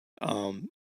 Um,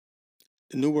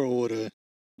 the New World Order,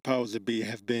 powers that be,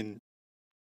 have been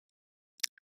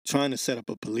trying to set up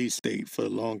a police state for the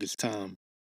longest time.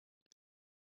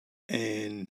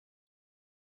 And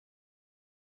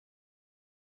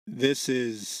this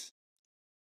is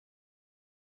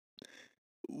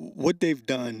what they've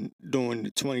done during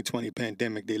the 2020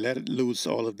 pandemic. They let loose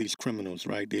all of these criminals,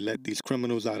 right? They let these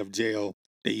criminals out of jail.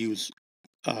 They use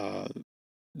uh,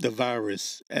 the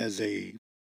virus as a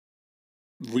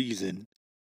reason.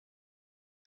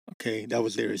 Okay, that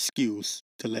was their excuse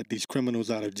to let these criminals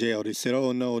out of jail. They said,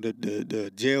 "Oh no,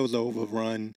 the jail's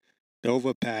overrun, they're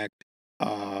overpacked.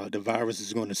 The virus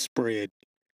is going to spread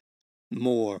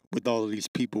more with all of these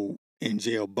people in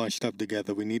jail bunched up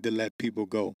together. We need to let people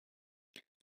go.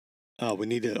 We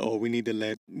need to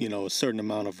let a certain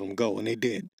amount of them go," and they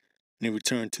did. And they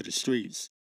returned to the streets.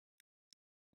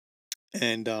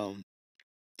 And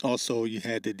also, you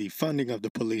had the defunding of the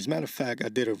police. Matter of fact, I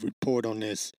did a report on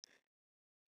this.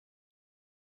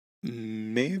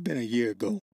 May have been a year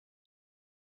ago.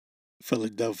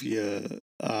 Philadelphia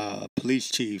police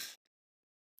chief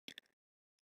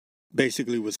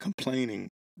basically was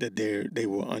complaining that they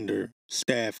were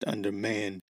understaffed,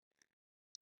 undermanned.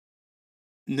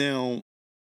 Now,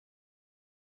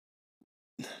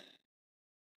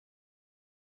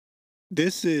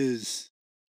 this is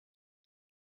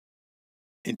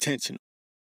intentional.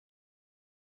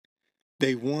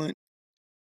 They want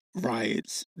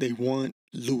riots, they want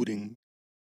looting,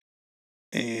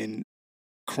 and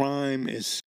crime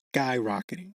is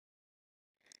skyrocketing.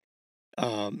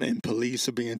 And police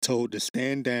are being told to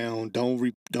stand down,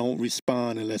 don't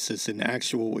respond unless it's an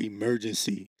actual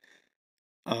emergency.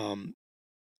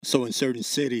 So in certain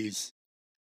cities,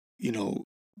 you know,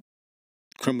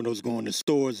 criminals go into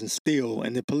stores and steal,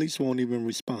 and the police won't even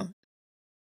respond.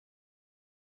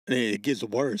 It gets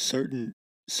worse. Certain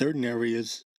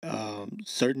areas,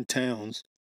 certain towns,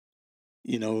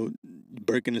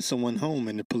 break into someone's home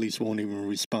and the police won't even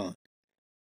respond.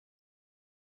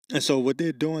 And so what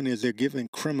they're doing is they're giving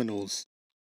criminals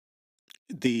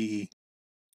the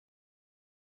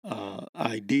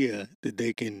idea that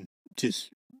they can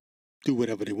just do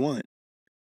whatever they want,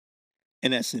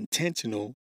 and that's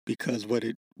intentional because what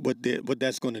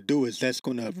that's going to do is that's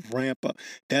going to ramp up.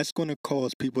 That's going to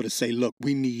cause people to say, "Look,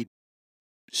 we need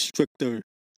stricter.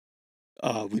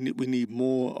 We need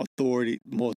more authority,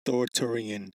 more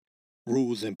authoritarian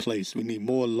rules in place. We need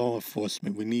more law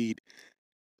enforcement. We need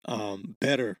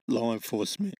better law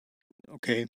enforcement."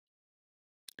 Okay,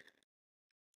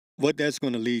 what that's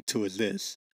going to lead to is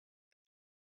this.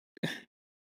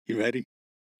 You ready?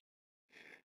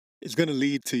 It's going to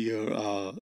lead to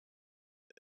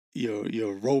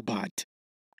your robot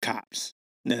cops.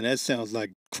 Now that sounds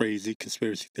like crazy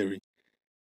conspiracy theory,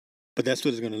 but that's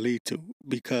what it's going to lead to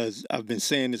because I've been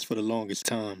saying this for the longest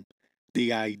time.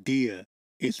 The idea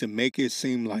is to make it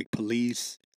seem like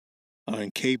police are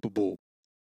incapable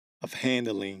of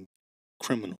handling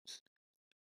criminals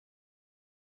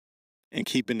and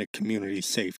keeping the community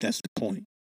safe. That's the point.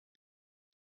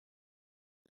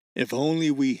 If only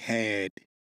we had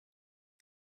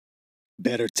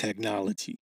better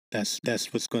technology. That's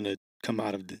what's going to come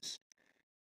out of this.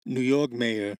 New York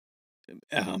Mayor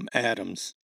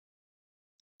Adams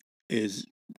is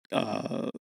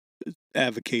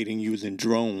advocating using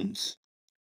drones.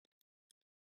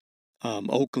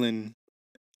 Oakland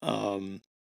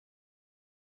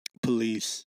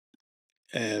police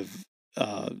have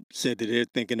said that they're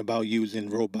thinking about using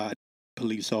robot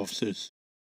police officers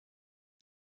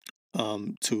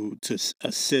to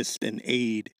assist and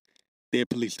aid their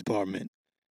police department.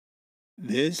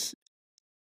 This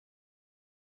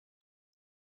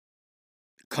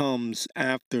comes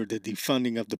after the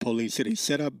defunding of the police. So they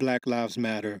set up Black Lives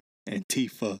Matter,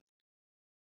 Antifa,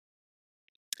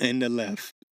 and the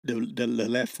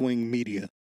left-wing media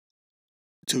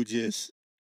to just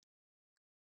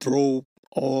throw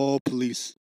all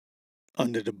police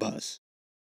under the bus.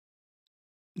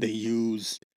 They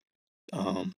used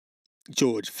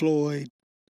George Floyd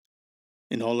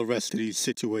and all the rest of these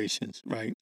situations,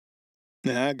 right?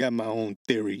 Now, I got my own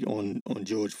theory on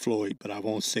George Floyd, but I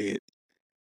won't say it.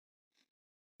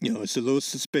 It's a little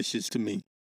suspicious to me.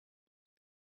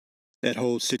 That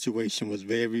whole situation was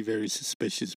very, very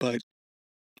suspicious, but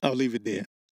I'll leave it there.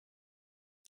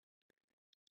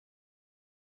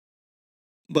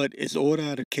 But it's order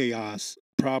out of chaos,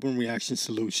 problem, reaction,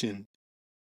 solution.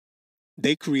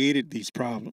 They created these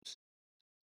problems.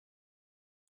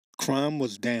 Crime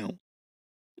was down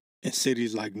in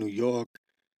cities like New York,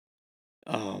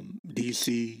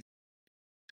 DC,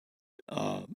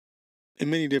 in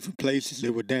many different places.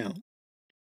 They were down.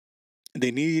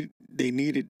 They needed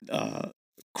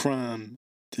crime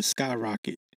to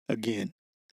skyrocket again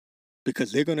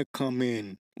because they're gonna come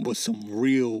in with some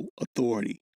real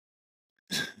authority,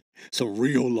 some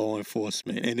real law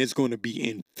enforcement, and it's going to be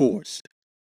enforced.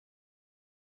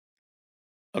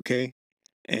 Okay,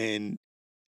 and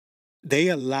they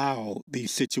allow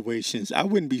these situations. I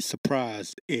wouldn't be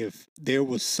surprised if there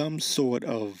was some sort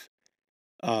of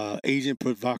agent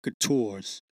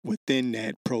provocateurs within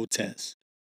that protest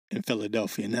in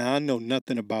Philadelphia. Now, I know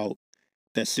nothing about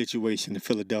that situation in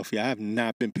Philadelphia. I have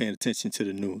not been paying attention to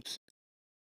the news.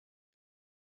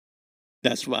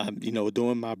 That's why,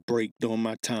 during my break, during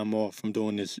my time off from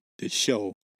doing this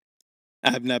show,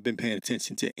 I have not been paying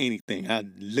attention to anything. I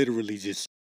literally just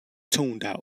tuned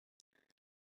out.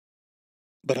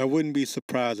 But I wouldn't be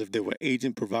surprised if there were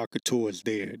agent provocateurs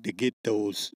there to get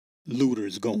those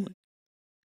looters going.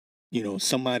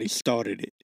 Somebody started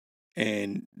it.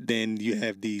 And then you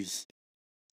have these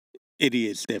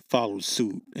idiots that followed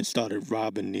suit and started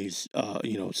robbing these,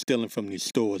 stealing from these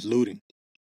stores, looting.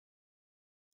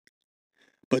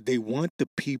 But they want the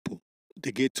people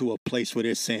to get to a place where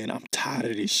they're saying, I'm tired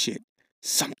of this shit.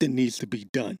 Something needs to be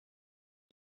done.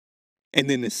 And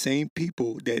then the same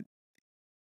people that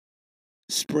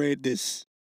spread this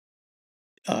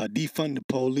defund the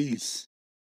police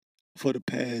for the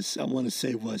past, I want to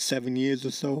say, 7 years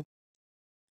or so,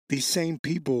 these same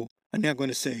people are now going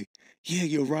to say, yeah,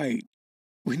 you're right.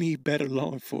 We need better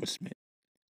law enforcement.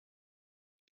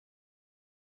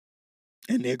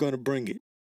 And they're going to bring it.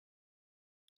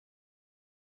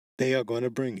 They are going to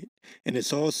bring it. And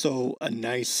it's also a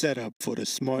nice setup for the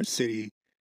Smart City,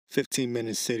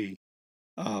 15-minute city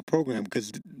program,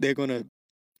 because they're going to,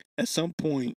 at some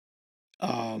point,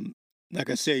 like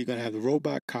I said, you're going to have the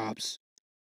robot cops,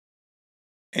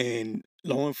 and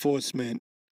law enforcement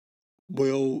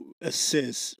will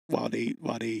assist while they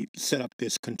set up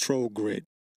this control grid.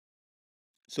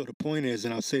 So the point is,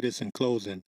 and I'll say this in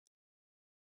closing,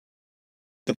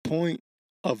 the point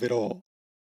of it all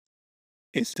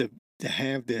is to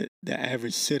have the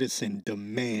average citizen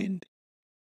demand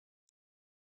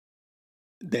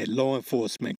that law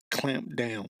enforcement clamp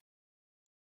down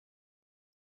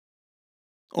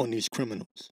on these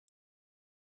criminals.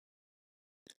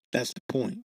 That's the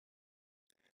point.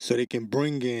 So they can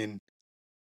bring in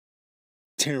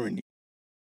tyranny,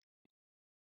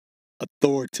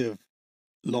 authoritative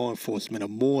law enforcement, a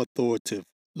more authoritative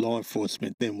law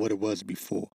enforcement than what it was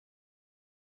before.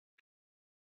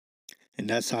 And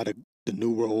that's how the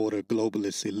New World Order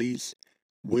globalist elites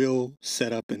will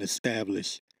set up and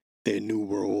establish their New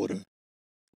World Order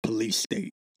police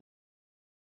state.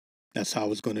 That's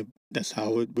how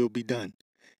it will be done.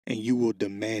 And you will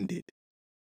demand it.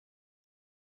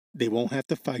 They won't have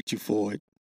to fight you for it.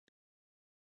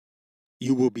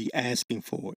 You will be asking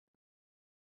for it.